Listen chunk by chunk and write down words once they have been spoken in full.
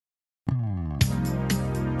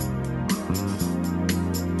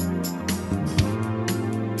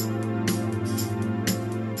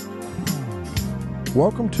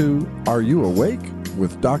Welcome to Are You Awake?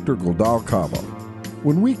 With Dr. Guldan Kaba.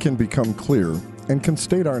 When we can become clear and can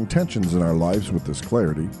state our intentions in our lives with this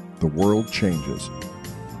clarity, the world changes.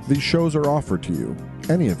 These shows are offered to you,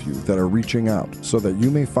 any of you that are reaching out, so that you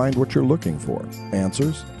may find what you're looking for,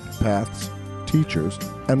 answers, paths, teachers,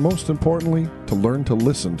 and most importantly, to learn to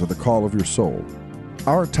listen to the call of your soul.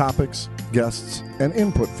 Our topics, guests, and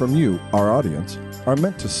input from you, our audience, are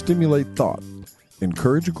meant to stimulate thought,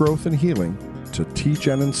 encourage growth and healing, to teach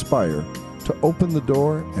and inspire, to open the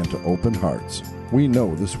door and to open hearts. We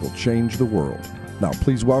know this will change the world. Now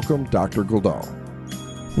please welcome Dr. Guldan.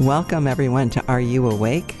 Welcome everyone to Are You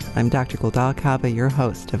Awake? I'm Dr. Guldan Kaba, your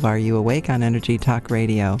host of Are You Awake on Energy Talk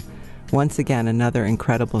Radio. Once again, another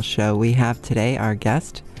incredible show. We have today our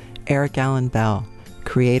guest, Eric Allen Bell,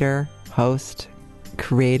 creator, host,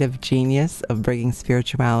 creative genius of bringing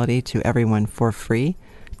spirituality to everyone for free.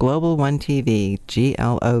 Global One TV,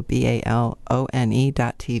 GLOBALONE.TV.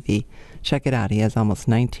 Check it out. He has almost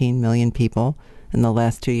 19 million people in the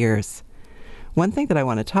last 2 years. One thing that I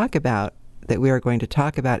want to talk about, that we are going to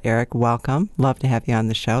talk about, Eric, welcome. Love to have you on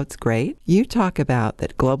the show. It's great. You talk about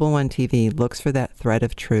that Global One TV looks for that thread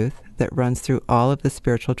of truth that runs through all of the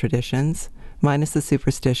spiritual traditions, minus the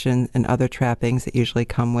superstition and other trappings that usually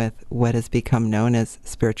come with what has become known as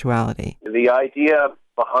spirituality. The idea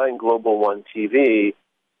behind Global One TV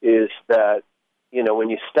is that, you know, when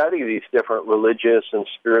you study these different religious and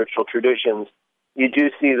spiritual traditions, you do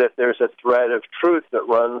see that there's a thread of truth that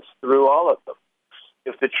runs through all of them.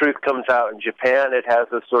 If the truth comes out in Japan, it has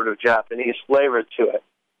a sort of Japanese flavor to it.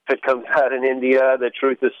 If it comes out in India, the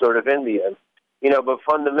truth is sort of Indian. You know, but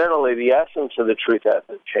fundamentally, the essence of the truth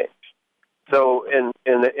hasn't changed. So in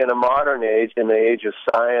a modern age, in the age of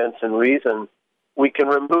science and reason, we can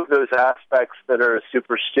remove those aspects that are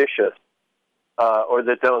superstitious, or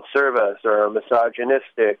that don't serve us, or are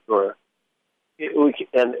misogynistic, and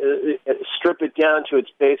strip it down to its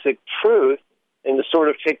basic truth, and to sort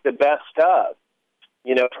of take the best of.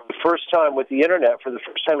 You know, for the first time with the internet, for the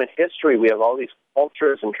first time in history, we have all these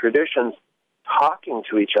cultures and traditions talking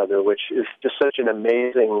to each other, which is just such an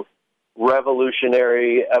amazing,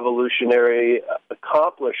 revolutionary, evolutionary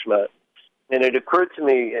accomplishment. And it occurred to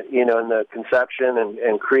me, you know, in the conception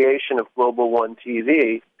and creation of Global One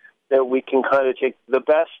TV, that we can kind of take the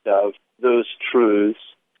best of those truths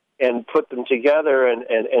and put them together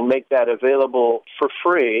and make that available for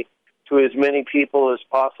free to as many people as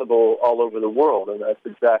possible all over the world. And that's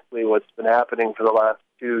exactly what's been happening for the last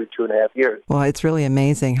 2.5 years. Well, it's really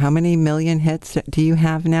amazing. How many million hits do you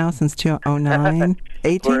have now since 2009?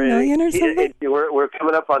 18 million or something? We're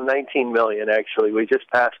coming up on 19 million, actually. We just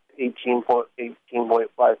passed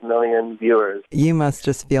 18.5 million viewers. You must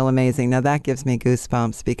just feel amazing. Now, that gives me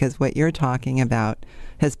goosebumps, because what you're talking about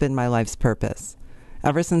has been my life's purpose.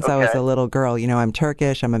 Ever since I was a little girl, you know, I'm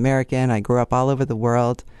Turkish, I'm American, I grew up all over the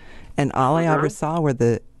world, and all I ever saw were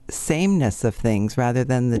the sameness of things rather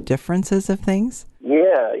than the differences of things.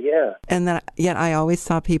 Yeah. And then, yet I always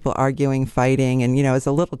saw people arguing, fighting, and, you know, as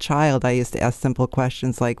a little child, I used to ask simple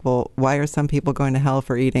questions like, well, why are some people going to hell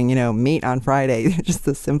for eating, you know, meat on Friday? Just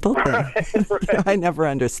a simple thing. Right. You know, I never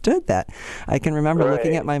understood that. I can remember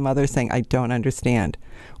looking at my mother saying, I don't understand.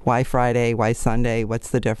 Why Friday? Why Sunday? What's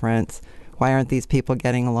the difference? Why aren't these people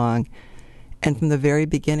getting along? And from the very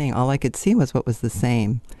beginning, all I could see was what was the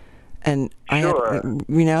same. And I had,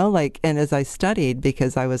 you know, like, and as I studied,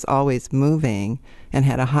 because I was always moving and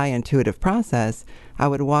had a high intuitive process, I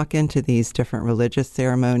would walk into these different religious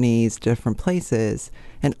ceremonies, different places,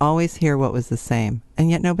 and always hear what was the same. And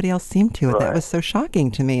yet nobody else seemed to. And that was so shocking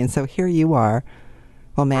to me. And so here you are,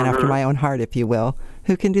 well, man after my own heart, if you will,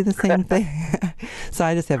 who can do the same thing. So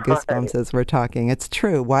I just have goosebumps as we're talking. It's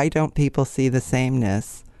true. Why don't people see the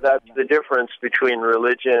sameness? That's the difference between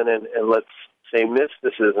religion and let's say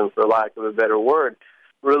mysticism, for lack of a better word.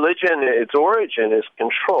 Religion, its origin is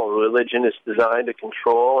control. Religion is designed to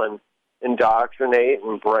control and indoctrinate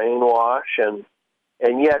and brainwash, and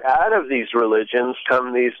yet out of these religions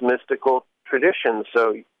come these mystical traditions.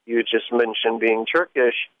 So you just mentioned being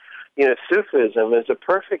Turkish. You know, Sufism is a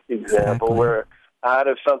perfect example where out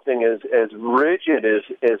of something as rigid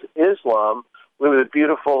as Islam, we have a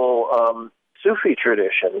beautiful Sufi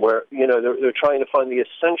tradition where, you know, they're trying to find the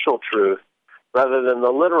essential truth rather than the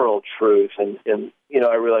literal truth. And you know,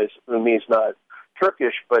 I realize Rumi's not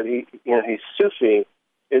Turkish, but he's Sufi.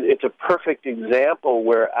 It's a perfect example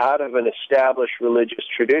where out of an established religious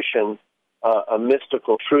tradition, a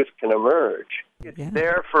mystical truth can emerge. It's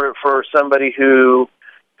there for somebody who's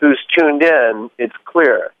tuned in. It's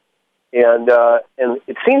clear. And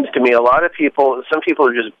it seems to me some people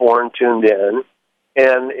are just born tuned in,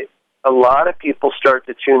 and a lot of people start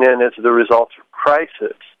to tune in as the result of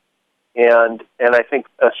crisis. And I think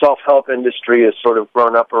a self-help industry has sort of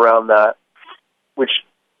grown up around that, which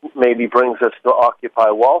maybe brings us to Occupy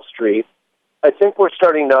Wall Street. I think we're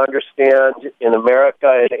starting to understand in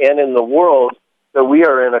America and in the world that we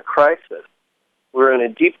are in a crisis. We're in a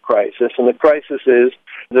deep crisis, and the crisis is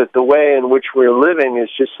that the way in which we're living is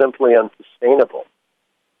just simply unsustainable.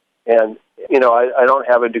 And, I don't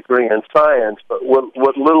have a degree in science, but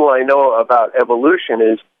what little I know about evolution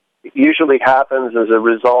is it usually happens as a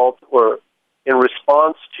result or in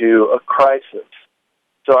response to a crisis.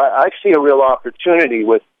 So I see a real opportunity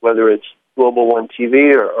with whether it's Global One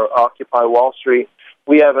TV or Occupy Wall Street.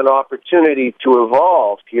 We have an opportunity to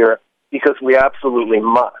evolve here because we absolutely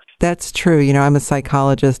must. That's true. I'm a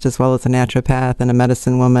psychologist as well as a naturopath and a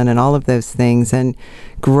medicine woman and all of those things. And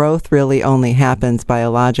growth really only happens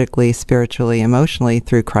biologically, spiritually, emotionally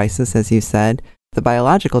through crisis, as you said. The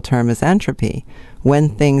biological term is entropy. When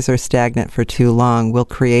things are stagnant for too long, we'll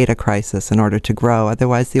create a crisis in order to grow.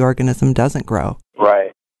 Otherwise, the organism doesn't grow.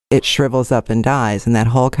 Right. It shrivels up and dies. And that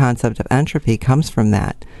whole concept of entropy comes from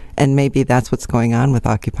that. And maybe that's what's going on with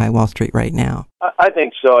Occupy Wall Street right now. I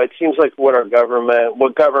think so. It seems like what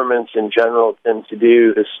governments in general tend to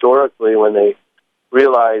do historically when they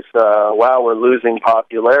realize, wow, we're losing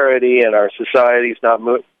popularity and our society's not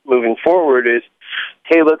moving forward is,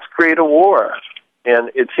 hey, let's create a war.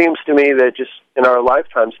 And it seems to me that just in our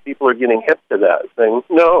lifetimes, people are getting hip to that, saying,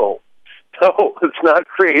 no, let's not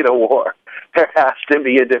create a war. There has to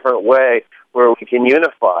be a different way where we can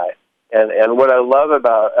unify. And what I love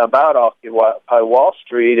about Occupy Wall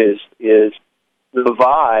Street is the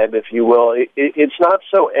vibe, if you will. It's not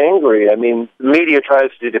so angry. I mean, the media tries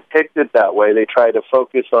to depict it that way. They try to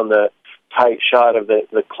focus on the tight shot of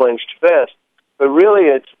the clenched fist. But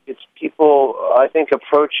really, it's people, I think,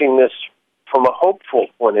 approaching this from a hopeful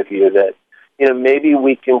point of view that, maybe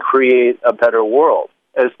we can create a better world.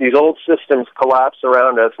 As these old systems collapse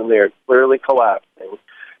around us, and they're clearly collapsing,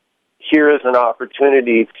 here is an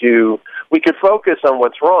opportunity we could focus on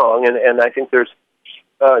what's wrong, and I think there's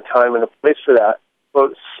a time and a place for that.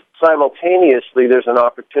 But simultaneously, there's an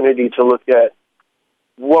opportunity to look at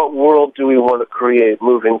what world do we want to create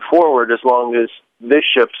moving forward as long as this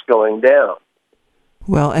ship's going down.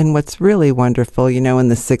 Well, and what's really wonderful, in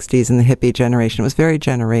the 60s and the hippie generation, it was very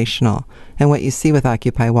generational. And what you see with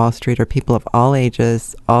Occupy Wall Street are people of all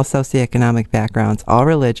ages, all socioeconomic backgrounds, all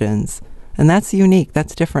religions. And that's unique.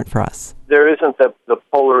 That's different for us. There isn't the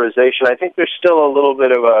polarization. I think there's still a little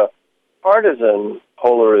bit of a partisan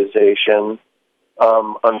polarization.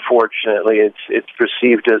 Unfortunately, it's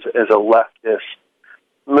perceived as a leftist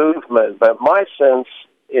movement. But my sense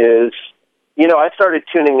is, I started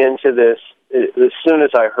tuning into this as soon as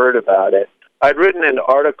I heard about it. I'd written an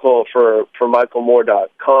article for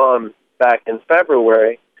MichaelMoore.com back in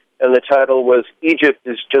February, and the title was "Egypt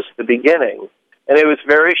is Just the Beginning." And it was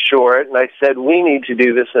very short, and I said, we need to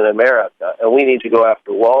do this in America, and we need to go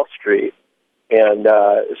after Wall Street. And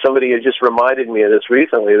somebody had just reminded me of this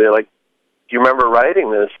recently. They're like, do you remember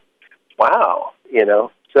writing this? Wow,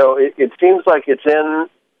 So it seems like it's in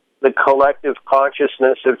the collective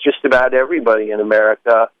consciousness of just about everybody in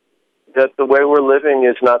America that the way we're living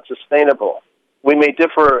is not sustainable. We may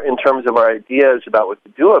differ in terms of our ideas about what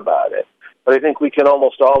to do about it, but I think we can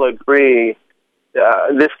almost all agree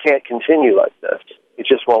this can't continue like this. It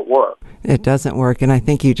just won't work. It doesn't work, and I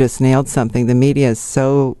think you just nailed something. The media is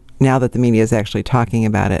so, now that the media is actually talking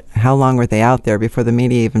about it, how long were they out there before the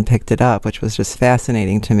media even picked it up, which was just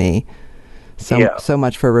fascinating to me. So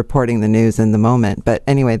much for reporting the news in the moment. But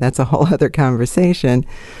anyway, that's a whole other conversation.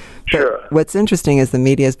 Sure. But what's interesting is the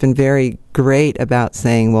media has been very great about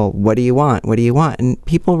saying, well, what do you want? What do you want? And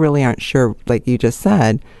people really aren't sure, like you just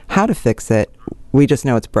said, how to fix it. We just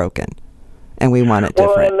know it's broken. And we want it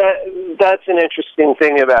different. Well, and that's an interesting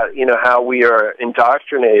thing about, how we are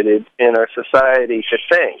indoctrinated in our society to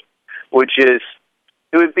think, which is,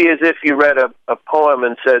 it would be as if you read a poem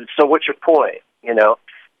and said, so what's your point?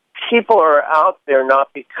 People are out there not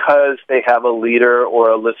because they have a leader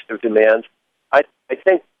or a list of demands. I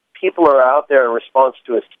think people are out there in response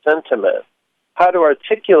to a sentiment. How to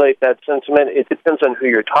articulate that sentiment, it depends on who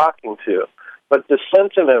you're talking to. But the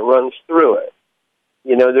sentiment runs through it.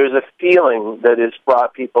 There's a feeling that has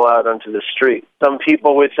brought people out onto the street. Some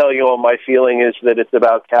people would tell you, my feeling is that it's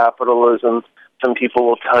about capitalism. Some people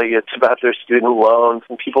will tell you it's about their student loans.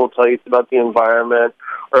 Some people will tell you it's about the environment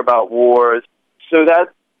or about wars. So that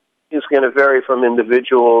is going to vary from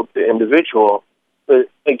individual to individual. But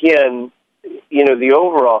again, the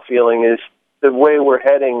overall feeling is the way we're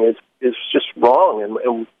heading is just wrong.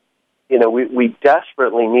 And we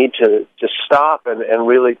desperately need to stop and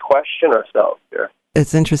really question ourselves here.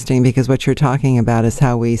 It's interesting because what you're talking about is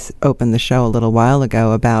how we opened the show a little while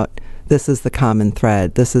ago about this is the common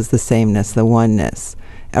thread, this is the sameness, the oneness.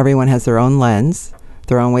 Everyone has their own lens,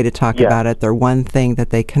 their own way to talk about it, their one thing that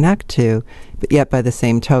they connect to, but yet by the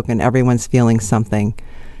same token, everyone's feeling something.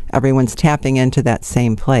 Everyone's tapping into that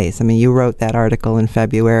same place. I mean, you wrote that article in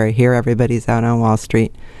February. Here, everybody's out on Wall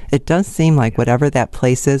Street. It does seem like whatever that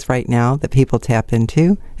place is right now that people tap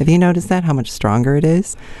into, have you noticed that, how much stronger it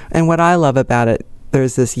is? And what I love about it,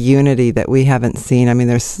 there's this unity that we haven't seen. I mean,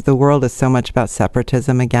 the world is so much about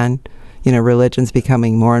separatism again. Religion's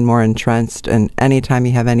becoming more and more entrenched, and anytime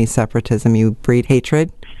you have any separatism, you breed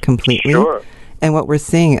hatred completely. Sure. And what we're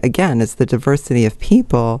seeing, again, is the diversity of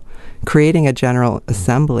people creating a general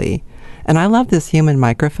assembly. And I love this human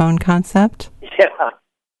microphone concept. Yeah.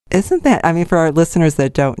 Isn't that, I mean, for our listeners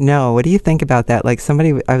that don't know, what do you think about that? Like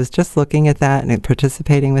I was just looking at that and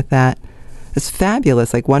participating with that. It's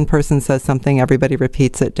fabulous. Like one person says something, everybody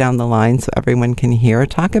repeats it down the line so everyone can hear.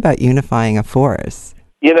 Talk about unifying a force.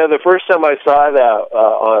 The first time I saw that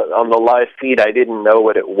on the live feed, I didn't know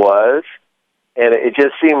what it was. And it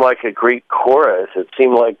just seemed like a Greek chorus. It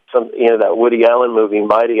seemed like that Woody Allen movie,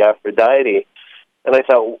 Mighty Aphrodite. And I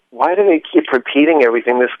thought, why do they keep repeating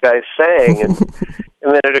everything this guy's saying? And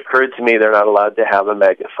then it occurred to me they're not allowed to have a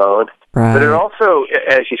megaphone. Right. But it also,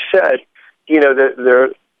 as you said, they're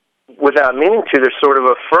without meaning to, they're sort of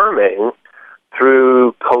affirming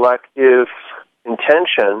through collective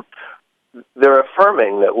intention. They're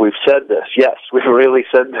affirming that we've said this. Yes, we've really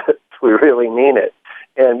said this. We really mean it.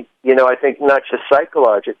 And, I think not just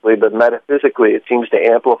psychologically, but metaphysically, it seems to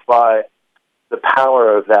amplify the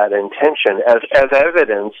power of that intention, as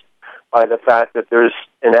evidenced by the fact that there's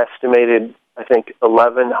an estimated, I think,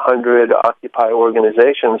 1,100 Occupy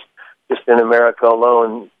organizations just in America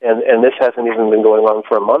alone, and this hasn't even been going on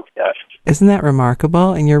for a month yet. Isn't that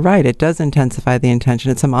remarkable? And you're right, it does intensify the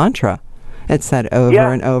intention. It's a mantra. It's said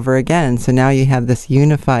over and over again. So now you have this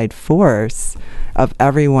unified force of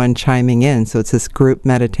everyone chiming in. So it's this group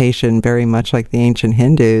meditation, very much like the ancient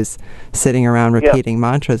Hindus, sitting around repeating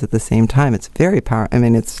mantras at the same time. It's very powerful. I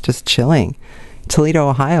mean, it's just chilling. Toledo,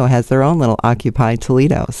 Ohio has their own little Occupy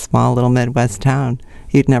Toledo, small little Midwest town.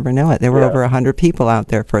 You'd never know it. There were over 100 people out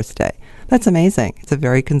there first day. That's amazing. It's a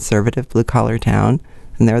very conservative blue-collar town,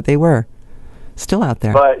 and there they were. Still out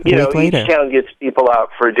there. But, each town gets people out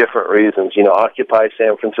for different reasons. Occupy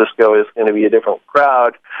San Francisco is going to be a different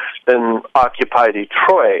crowd than Occupy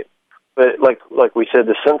Detroit. But like we said,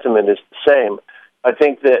 the sentiment is the same. I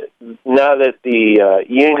think that now that the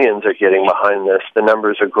unions are getting behind this, the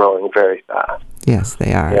numbers are growing very fast. Yes,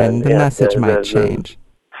 they are. And the message might change.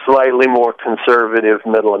 Slightly more conservative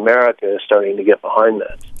middle America is starting to get behind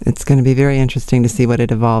this. It's going to be very interesting to see what it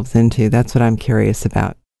evolves into. That's what I'm curious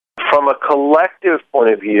about. From a collective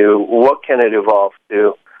point of view, what can it evolve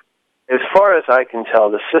to? As far as I can tell,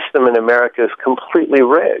 the system in America is completely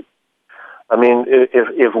rigged. I mean,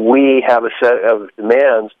 if we have a set of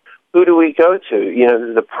demands, who do we go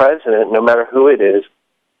to? The president, no matter who it is,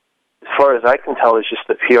 as far as I can tell, is just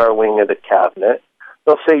the PR wing of the cabinet.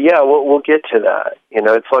 They'll say, we'll get to that.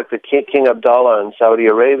 It's like the King Abdullah in Saudi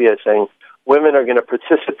Arabia saying women are going to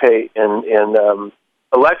participate in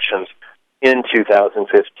elections in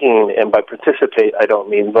 2015, and by participate, I don't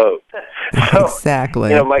mean vote. So, exactly.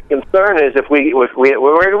 My concern is if we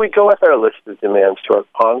where do we go with our list of demands? To our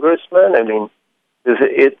congressmen? I mean,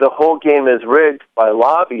 the whole game is rigged by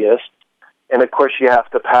lobbyists, and of course you have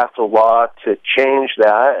to pass a law to change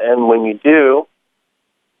that, and when you do,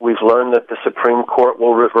 we've learned that the Supreme Court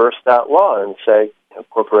will reverse that law and say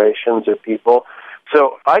corporations or people.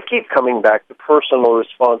 So I keep coming back to personal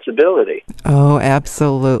responsibility. Oh,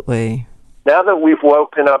 absolutely. Now that we've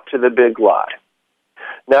woken up to the big lie,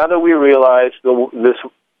 now that we realize this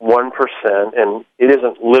 1%, and it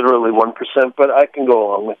isn't literally 1%, but I can go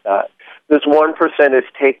along with that, this 1% is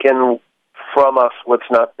taken from us what's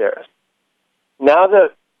not theirs. Now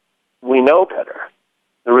that we know better,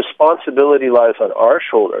 the responsibility lies on our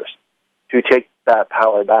shoulders to take that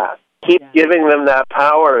power back. Keep giving them that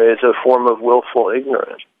power is a form of willful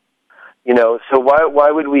ignorance. So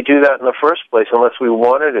why would we do that in the first place unless we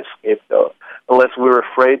wanted a scapegoat, unless we were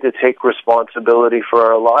afraid to take responsibility for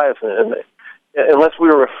our lives, and unless we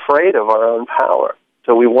were afraid of our own power,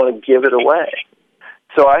 so we want to give it away.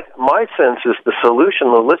 So my sense is the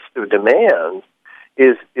solution, the list of demands,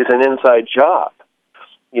 is an inside job.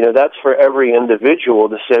 That's for every individual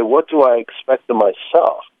to say, what do I expect of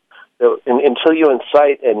myself? Until you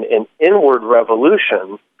incite an inward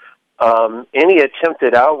revolution, any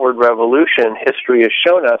attempted outward revolution, history has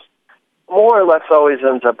shown us, more or less always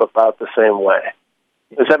ends up about the same way.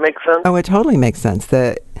 Does that make sense? Oh, it totally makes sense.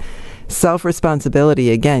 The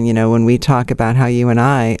self-responsibility, again, when we talk about how you and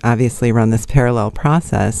I obviously run this parallel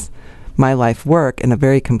process, my life work in a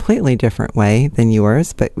very completely different way than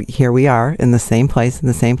yours, but here we are in the same place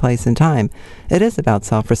in time. It is about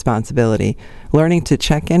self-responsibility, learning to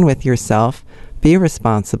check in with yourself, be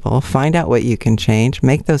responsible, find out what you can change,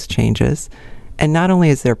 make those changes. And not only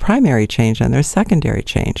is there primary change, then there's secondary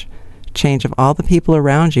change of all the people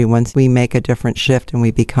around you once we make a different shift and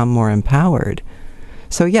we become more empowered.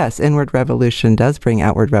 So yes, inward revolution does bring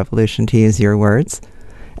outward revolution, to use your words.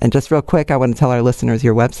 And just real quick, I want to tell our listeners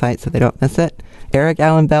your website so they don't miss it.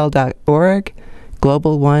 EricAllenBell.org,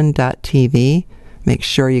 Global1.tv. Make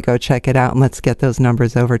sure you go check it out, and let's get those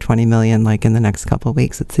numbers over 20 million like in the next couple of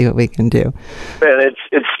weeks. Let's see what we can do. And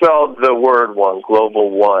it's spelled the word one,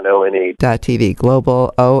 Global One, O-N-E. .tv,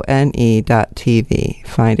 Global, O-N-E.tv.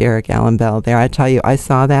 Find Eric Allen Bell there. I tell you, I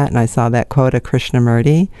saw that, and I saw that quote of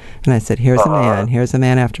Krishnamurti, and I said, here's a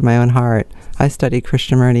man after my own heart. I studied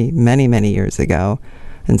Krishnamurti many, many years ago,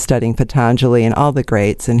 and studying Patanjali and all the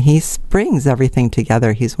greats, and he brings everything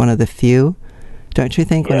together. He's one of the few, don't you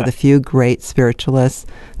think, one of the few great spiritualists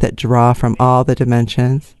that draw from all the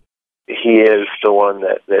dimensions? He is the one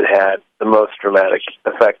that had the most dramatic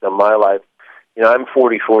effect on my life. I'm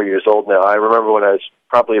 44 years old now. I remember when I was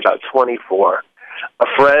probably about 24, a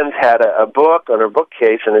friend had a book on her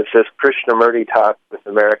bookcase, and it says Krishnamurti Talk with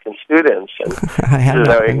American Students. And this is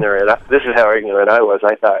how ignorant I was.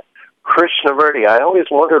 I thought, Krishnamurti, I always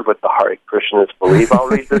wondered what the Hare Krishnas believe. I'll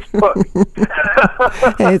read this book.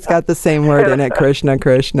 Hey, it's got the same word in it, Krishna.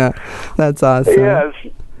 That's awesome. Yes.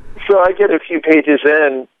 So I get a few pages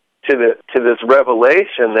in to this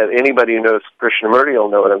revelation that anybody who knows Krishnamurti will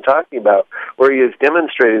know what I'm talking about, where he has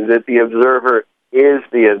demonstrated that the observer is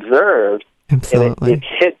the observed. Absolutely. And it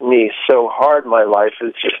hit me so hard, my life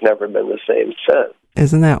has just never been the same since.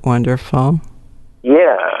 Isn't that wonderful?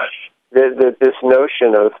 Yeah. This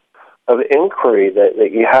notion of inquiry,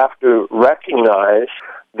 that you have to recognize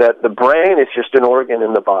that the brain is just an organ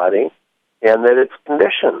in the body and that it's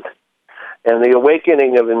conditioned. And the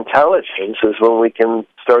awakening of intelligence is when we can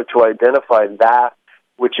start to identify that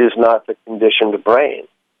which is not the conditioned brain.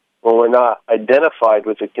 When we're not identified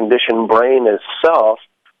with the conditioned brain as self,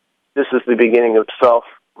 this is the beginning of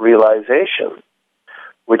self-realization,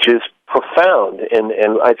 which is profound.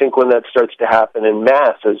 And I think when that starts to happen in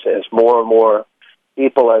mass, as more and more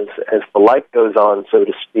people, as the light goes on, so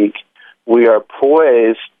to speak, we are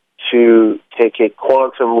poised to take a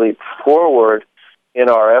quantum leap forward in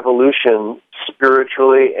our evolution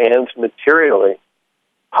spiritually and materially,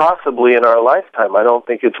 possibly in our lifetime. I don't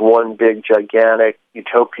think it's one big, gigantic,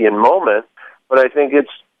 utopian moment, but I think it's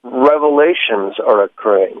revelations are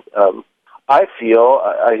occurring. I feel,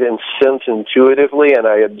 I sense intuitively, and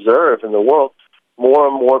I observe in the world, more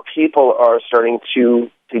and more people are starting to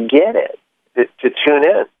get it. To tune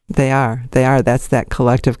in. They are. That's that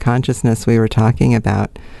collective consciousness we were talking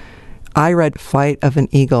about. I read Flight of an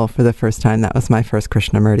Eagle for the first time. That was my first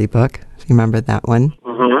Krishnamurti book. You remember that one?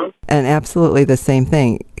 Mm-hmm. And absolutely the same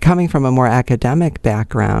thing. Coming from a more academic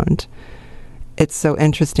background, it's so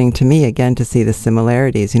interesting to me, again, to see the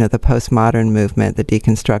similarities. The postmodern movement, the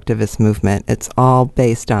deconstructivist movement, it's all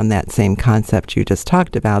based on that same concept you just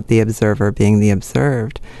talked about, the observer being the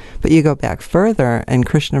observed. But you go back further, and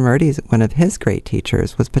Krishnamurti's, one of his great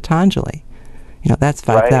teachers was Patanjali. That's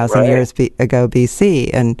 5,000 years ago BC,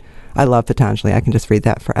 and I love Patanjali. I can just read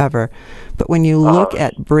that forever. But when you look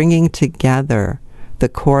at bringing together the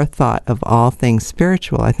core thought of all things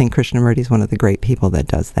spiritual, I think Krishnamurti's one of the great people that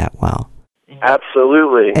does that well.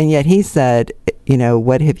 Absolutely. And yet he said,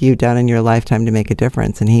 what have you done in your lifetime to make a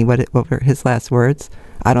difference? And what were his last words?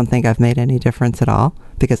 I don't think I've made any difference at all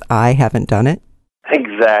because I haven't done it.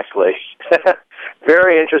 Exactly.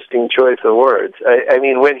 Very interesting choice of words. I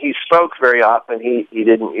mean, when he spoke very often, he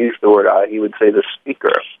didn't use the word I. He would say the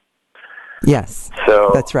speaker. Yes.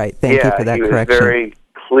 So that's right. Thank you for that correction. He was very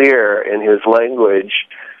clear in his language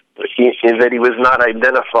that he was not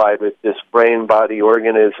identified with this brain-body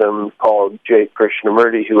organism called J.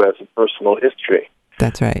 Krishnamurti, who has a personal history.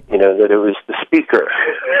 That's right. That it was the speaker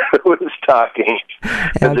who was talking.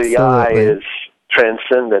 And the I is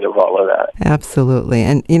transcendent of all of that. Absolutely.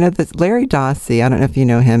 And, this Larry Dossey, I don't know if you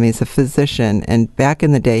know him, he's a physician, and back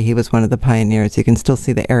in the day, he was one of the pioneers. You can still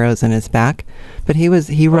see the arrows in his back. But he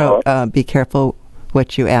wrote, be careful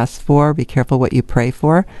what you ask for, be careful what you pray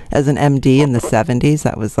for. As an MD in the 70s,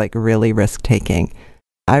 that was like really risk-taking.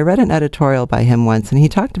 I read an editorial by him once, and he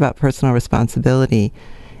talked about personal responsibility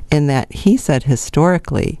in that he said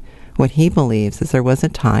historically what he believes is there was a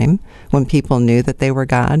time when people knew that they were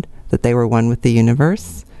God, that they were one with the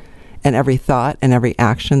universe, and every thought and every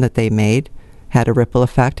action that they made had a ripple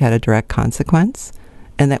effect, had a direct consequence,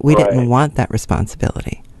 and that we didn't want that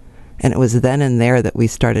responsibility. And it was then and there that we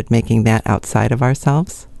started making that outside of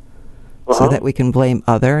ourselves, so that we can blame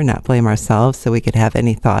other, not blame ourselves, so we could have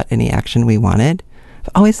any thought, any action we wanted. I've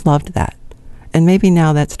always loved that. And maybe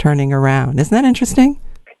now that's turning around. Isn't that interesting?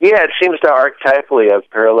 Yeah, it seems to archetypally have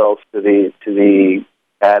parallels to the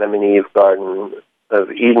Adam and Eve Garden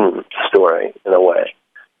of Eden story, in a way.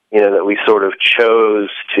 That we sort of chose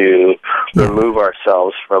to remove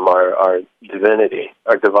ourselves from our divinity,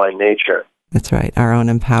 our divine nature. That's right, our own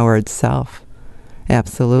empowered self.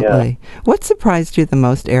 Absolutely. Yeah. What surprised you the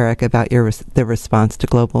most, Eric, about the response to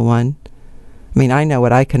Global One? I mean, I know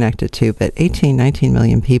what I connected to, but 18, 19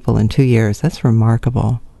 million people in 2 years, that's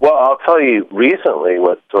remarkable. Well, I'll tell you recently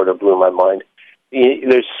what sort of blew my mind.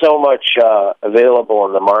 There's so much available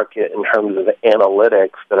in the market in terms of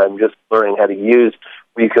analytics that I'm just learning how to use,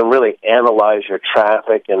 where you can really analyze your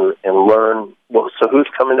traffic and learn, so who's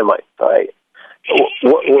coming to my site.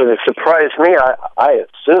 What it surprised me, I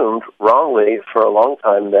assumed wrongly for a long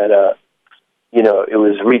time that, it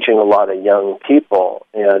was reaching a lot of young people.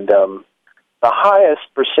 And the highest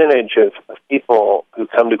percentage of people who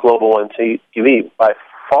come to Global One TV by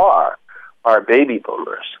far are baby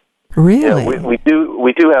boomers. Really? We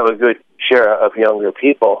do have a good share of younger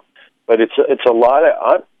people, but it's a lot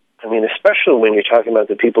of, especially when you're talking about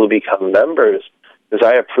the people who become members, because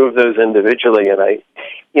I approve those individually, and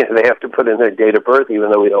they have to put in their date of birth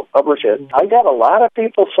even though we don't publish it. I got a lot of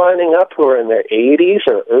people signing up who are in their 80s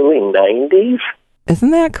or early 90s.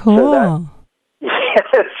 Isn't that cool?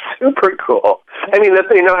 It's super cool. That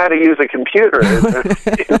they know how to use a computer.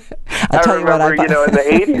 I remember, in the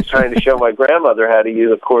 80s trying to show my grandmother how to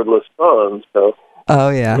use a cordless phone, so... Oh,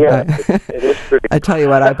 yeah. It is pretty I tell you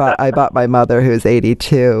what, I bought my mother, who's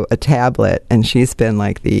 82, a tablet, and she's been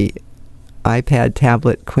like the iPad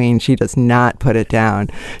tablet queen. She does not put it down.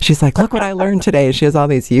 She's like, look what I learned today. She has all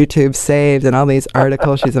these YouTube saved and all these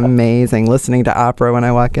articles. She's amazing, listening to opera when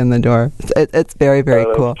I walk in the door. It's very, very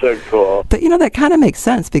cool. So cool. But, that kind of makes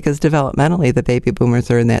sense, because developmentally, the baby boomers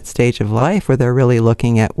are in that stage of life where they're really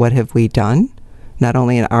looking at what have we done, not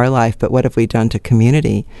only in our life, but what have we done to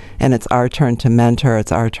community. And it's our turn to mentor.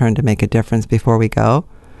 It's our turn to make a difference before we go.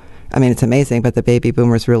 It's amazing, but the baby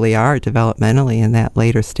boomers really are developmentally in that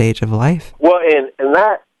later stage of life. Well, and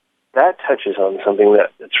that touches on something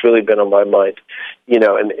that's really been on my mind,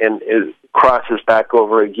 and it crosses back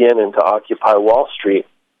over again into Occupy Wall Street.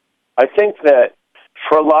 I think that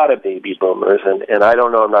for a lot of baby boomers, and I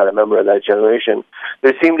don't know, I'm not a member of that generation,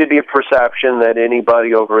 there seemed to be a perception that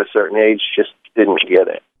anybody over a certain age just didn't get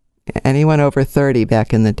it. Anyone over 30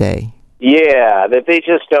 back in the day. Yeah, that they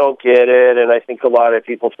just don't get it, and I think a lot of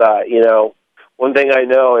people thought, one thing I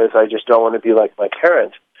know is I just don't want to be like my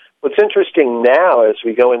parents. What's interesting now as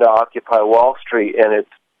we go into Occupy Wall Street, and it's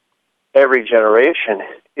every generation,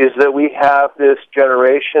 is that we have this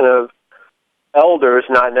generation of elders,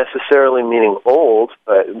 not necessarily meaning old,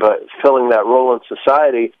 but filling that role in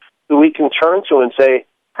society, who we can turn to and say,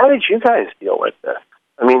 how did you guys deal with this?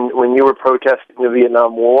 When you were protesting the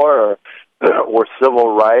Vietnam War or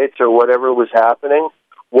civil rights or whatever was happening,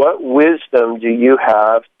 what wisdom do you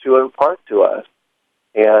have to impart to us?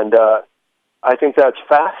 And I think that's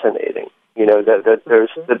fascinating,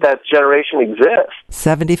 that generation exists.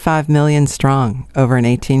 75 million strong over an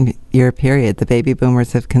 18-year period. The baby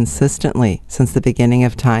boomers have consistently, since the beginning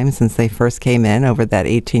of time, since they first came in over that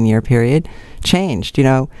 18-year period, changed.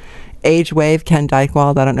 Age Wave, Ken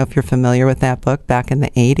Dykewald, I don't know if you're familiar with that book, back in the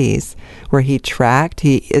 80s, where he tracked,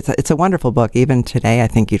 it's a wonderful book. Even today, I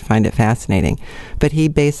think you'd find it fascinating. But he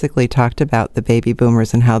basically talked about the baby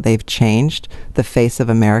boomers and how they've changed the face of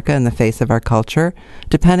America and the face of our culture,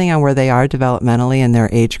 depending on where they are developmentally in their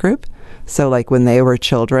age group. So like when they were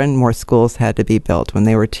children, more schools had to be built. When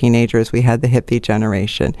they were teenagers, we had the hippie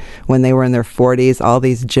generation. When they were in their 40s, all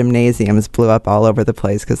these gymnasiums blew up all over the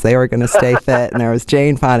place because they were going to stay fit, and there was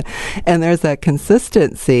Jane Fonda. And there's that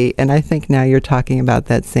consistency, and I think now you're talking about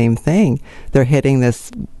that same thing. They're hitting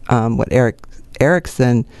this, what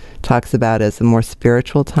Erickson talks about as a more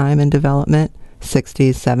spiritual time in development,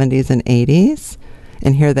 60s, 70s, and 80s.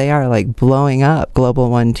 And here they are, like, blowing up Global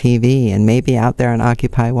One TV and maybe out there on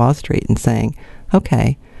Occupy Wall Street and saying,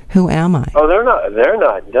 okay, who am I? Oh, they're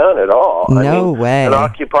not done at all. No way. On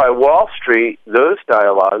Occupy Wall Street, those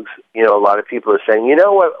dialogues, a lot of people are saying, you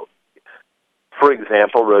know what? For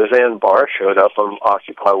example, Roseanne Barr showed up on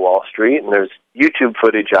Occupy Wall Street, and there's YouTube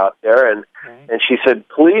footage out there, and she said,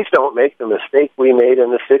 please don't make the mistake we made in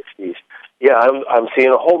the 60s. Yeah, I'm seeing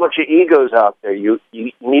a whole bunch of egos out there. You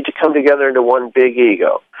need to come together into one big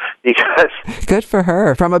ego. because good for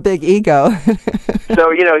her, from a big ego.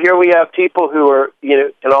 so, here we have people who are,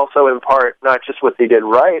 can also impart not just what they did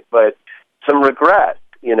right, but some regret,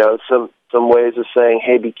 some ways of saying,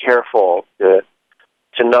 hey, be careful to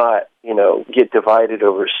not, get divided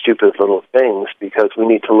over stupid little things, because we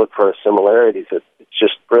need to look for our similarities. It's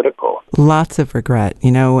just critical. Lots of regret,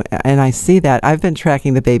 and I see that. I've been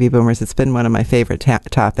tracking the baby boomers. It's been one of my favorite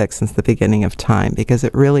topics since the beginning of time, because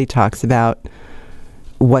it really talks about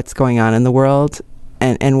what's going on in the world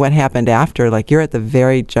and what happened after. Like, you're at the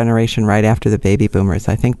very generation right after the baby boomers.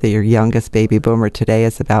 I think that your youngest baby boomer today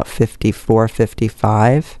is about 54,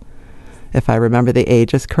 55, if I remember the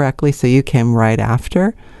ages correctly. So you came right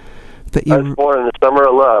after. But I was born in the summer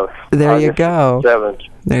of love. There you go. 7th.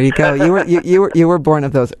 There you go. You were born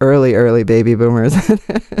of those early baby boomers.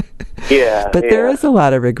 Yeah. But there is a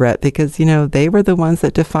lot of regret, because they were the ones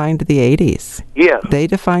that defined the 80s. Yeah. They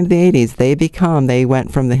defined the 80s. They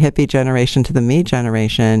went from the hippie generation to the me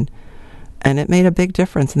generation, and it made a big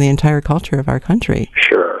difference in the entire culture of our country.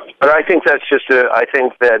 Sure. But I think that's just I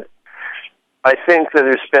think that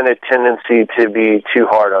there's been a tendency to be too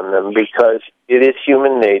hard on them, because it is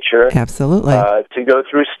human nature. Absolutely. To go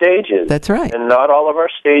through stages. That's right. And not all of our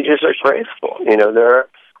stages are graceful.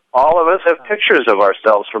 All of us have pictures of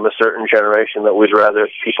ourselves from a certain generation that we'd rather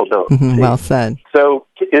people don't see. Well said. So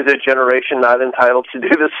is a generation not entitled to do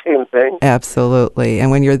the same thing? Absolutely.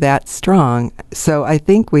 And when you're that strong, so I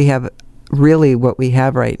think we have really what we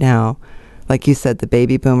have right now. Like you said, the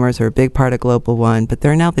baby boomers are a big part of Global One, but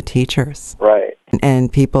they're now the teachers. Right.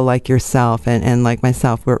 And people like yourself and like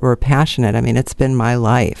myself, we're passionate. I mean, it's been my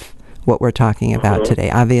life, what we're talking about today.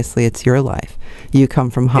 Obviously, it's your life. You come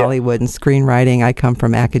from Hollywood and screenwriting. I come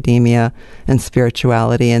from academia and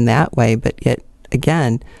spirituality in that way. But yet,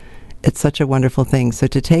 again, it's such a wonderful thing. So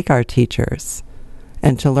to take our teachers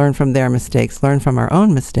and to learn from their mistakes, learn from our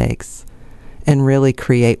own mistakes, and really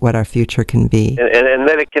create what our future can be. And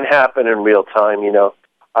then it can happen in real time.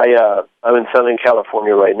 I'm in Southern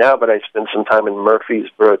California right now, but I spent some time in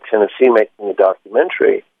Murfreesboro, Tennessee, making a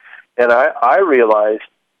documentary. And I realized,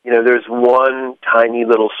 there's one tiny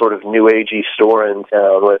little sort of new agey store in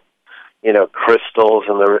town with, crystals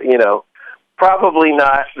and probably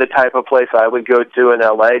not the type of place I would go to in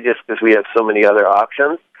L.A. just because we have so many other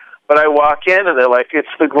options. But I walk in and they're like, it's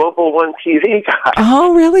the Global One TV guy.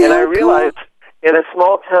 Oh, really? And I realized in a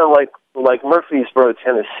small town like Murfreesboro,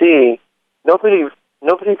 Tennessee, nobody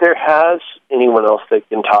there has anyone else they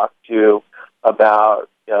can talk to about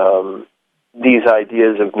these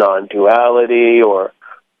ideas of non-duality or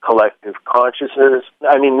collective consciousness.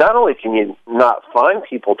 I mean, not only can you not find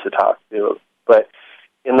people to talk to, but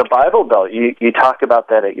in the Bible Belt, you talk about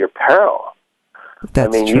that at your peril.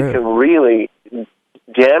 That's true. You can really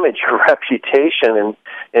damage your reputation, and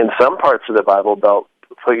in some parts of the Bible Belt,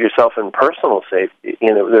 put yourself in personal safety.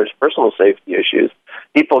 There's personal safety issues.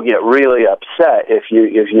 People get really upset if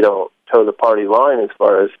you don't toe the party line as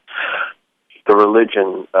far as the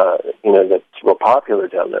religion, that's real popular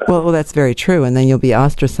down there. Well, that's very true, and then you'll be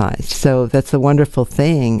ostracized. So that's the wonderful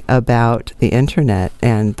thing about the internet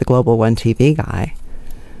and the Global One TV guy,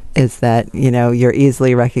 is that, you're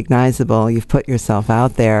easily recognizable. You've put yourself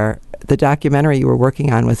out there. The documentary you were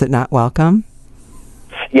working on, was it Not Welcome?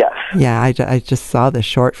 Yes. Yeah, I just saw the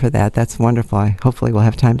short for that. That's wonderful. Hopefully we'll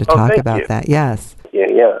have time to talk about that. Yes.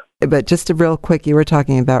 Yeah. But just a real quick, you were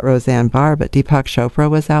talking about Roseanne Barr, but Deepak Chopra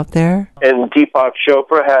was out there? And Deepak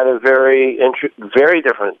Chopra had a very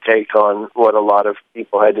different take on what a lot of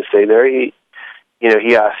people had to say there. He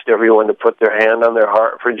asked everyone to put their hand on their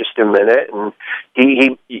heart for just a minute, and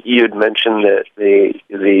you had mentioned that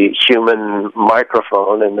the human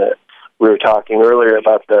microphone, and that we were talking earlier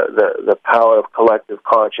about the power of collective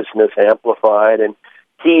consciousness amplified, and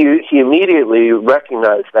he immediately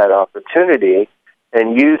recognized that opportunity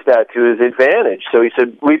and used that to his advantage. So he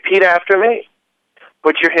said, repeat after me.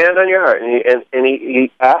 Put your hand on your heart. And he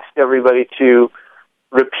asked everybody to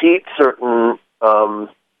repeat certain,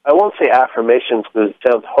 I won't say affirmations because it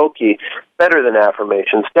sounds hokey, better than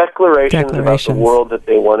affirmations, declarations about the world that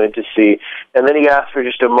they wanted to see. And then he asked for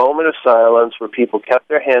just a moment of silence where people kept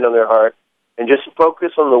their hand on their heart and just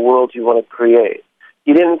focus on the world you want to create.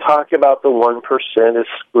 He didn't talk about the 1% has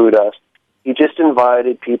screwed us. He just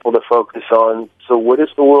invited people to focus on, so what is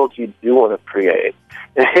the world you do want to create?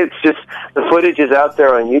 And it's just, the footage is out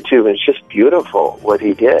there on YouTube, and it's just beautiful what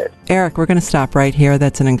he did. Eric, we're going to stop right here.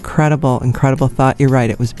 That's an incredible, incredible thought. You're right.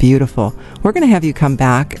 It was beautiful. We're going to have you come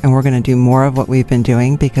back, and we're going to do more of what we've been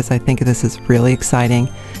doing, because I think this is really exciting.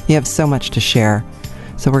 You have so much to share.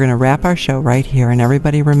 So we're going to wrap our show right here, and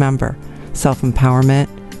everybody remember, self-empowerment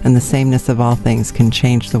and the sameness of all things can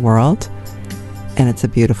change the world. And it's a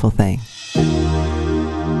beautiful thing.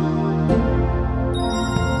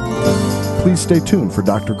 Please stay tuned for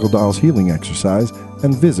Dr. Goldal's healing exercise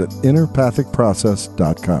and visit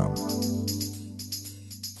innerpathicprocess.com.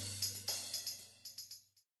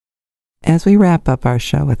 As we wrap up our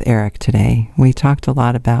show with Eric today, we talked a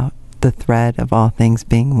lot about the thread of all things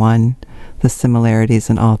being one, the similarities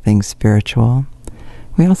in all things spiritual.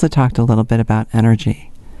 We also talked a little bit about energy.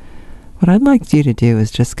 What I'd like you to do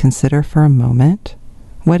is just consider for a moment,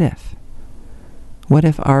 what if? What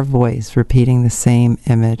if our voice repeating the same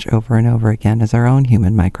image over and over again as our own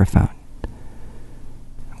human microphone?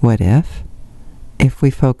 What if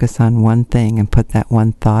we focus on one thing and put that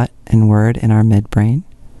one thought and word in our midbrain,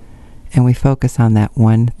 and we focus on that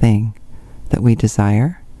one thing that we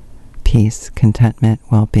desire, peace, contentment,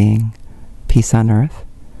 well-being, peace on earth,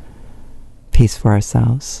 peace for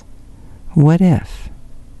ourselves? What if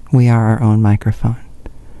we are our own microphone?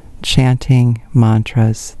 Chanting,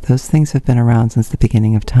 mantras, those things have been around since the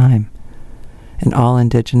beginning of time. In all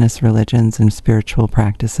indigenous religions and spiritual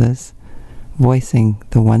practices, voicing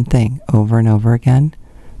the one thing over and over again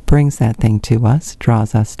brings that thing to us,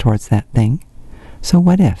 draws us towards that thing. So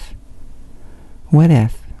what if? What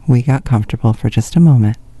if we got comfortable for just a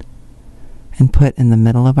moment and put in the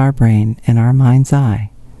middle of our brain, in our mind's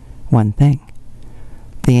eye, one thing?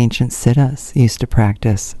 The ancient Siddhas used to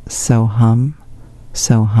practice so hum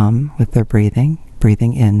with their breathing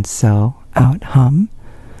in so, out hum.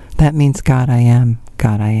 That means God I am,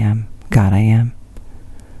 God I am, God I am,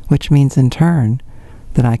 which means in turn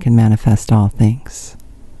that I can manifest all things.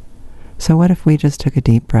 So what if we just took a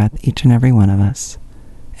deep breath, each and every one of us,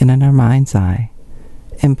 and in our mind's eye,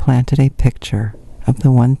 implanted a picture of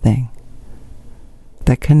the one thing,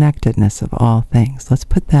 the connectedness of all things. Let's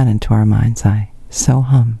put that into our mind's eye. So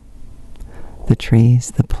hum. The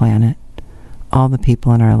trees, the planet, all the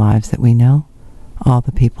people in our lives that we know, all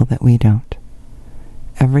the people that we don't.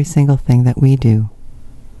 Every single thing that we do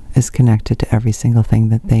is connected to every single thing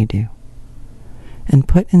that they do. And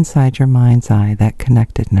put inside your mind's eye that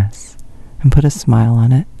connectedness, and put a smile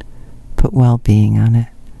on it, put well-being on it,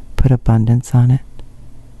 put abundance on it.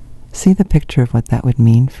 See the picture of what that would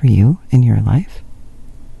mean for you in your life.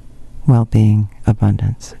 Well-being,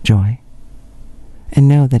 abundance, joy. And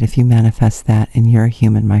know that if you manifest that in your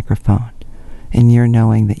human microphone, in your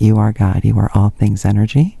knowing that you are God, you are all things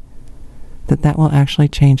energy, that will actually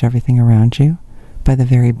change everything around you by the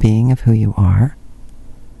very being of who you are.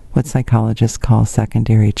 What psychologists call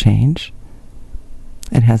secondary change.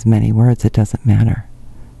 It has many words, it doesn't matter.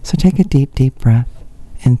 So take a deep, deep breath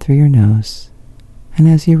in through your nose. And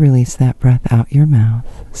as you release that breath out your mouth,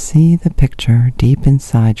 see the picture deep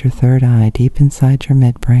inside your third eye, deep inside your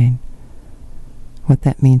midbrain. What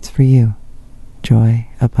that means for you. Joy,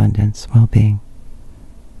 abundance, well-being.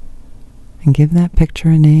 And give that picture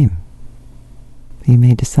a name. You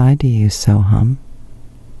may decide to use so hum.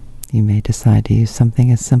 You may decide to use something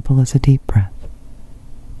as simple as a deep breath.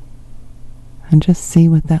 And just see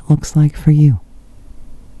what that looks like for you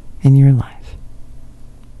in your life.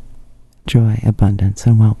 Joy, abundance,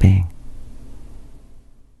 and well-being.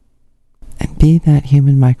 And be that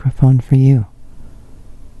human microphone for you.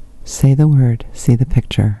 Say the word, see the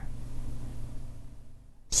picture.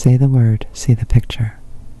 Say the word, see the picture.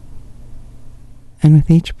 And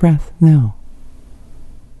with each breath, know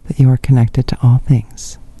that you are connected to all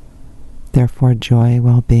things. Therefore, joy,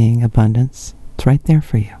 well-being, abundance, it's right there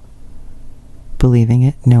for you. Believing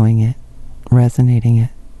it, knowing it, resonating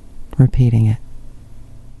it, repeating it.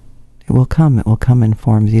 It will come in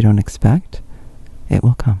forms you don't expect. It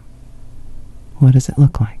will come. What does it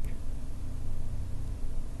look like?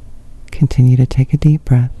 Continue to take a deep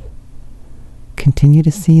breath. Continue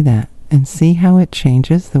to see that and see how it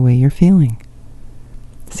changes the way you're feeling.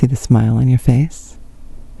 See the smile on your face.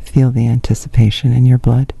 Feel the anticipation in your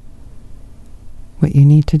blood. What you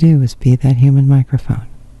need to do is be that human microphone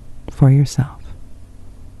for yourself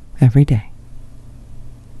every day.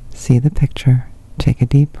 See the picture, take a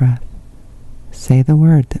deep breath, say the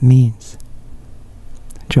word that means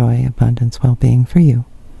joy, abundance, well-being for you.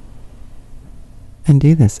 And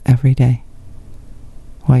do this every day.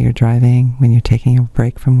 While you're driving, when you're taking a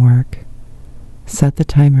break from work, set the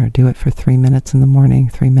timer. Do it for 3 minutes in the morning,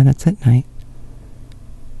 3 minutes at night.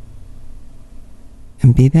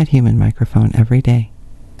 And be that human microphone every day.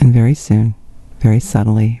 And very soon, very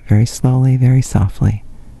subtly, very slowly, very softly,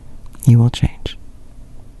 you will change.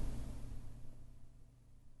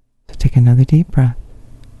 So take another deep breath.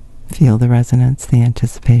 Feel the resonance, the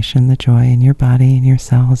anticipation, the joy in your body, in your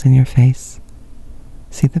cells, in your face.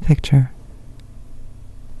 See the picture.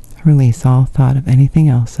 Release all thought of anything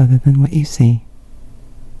else other than what you see.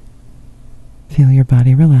 Feel your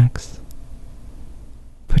body relax.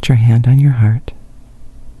 Put your hand on your heart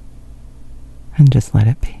and just let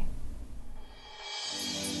it be.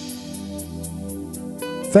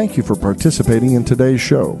 Thank you for participating in today's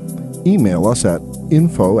show. Email us at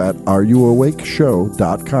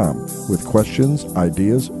info@areyouawakeshow.com with questions,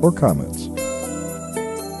 ideas, or comments.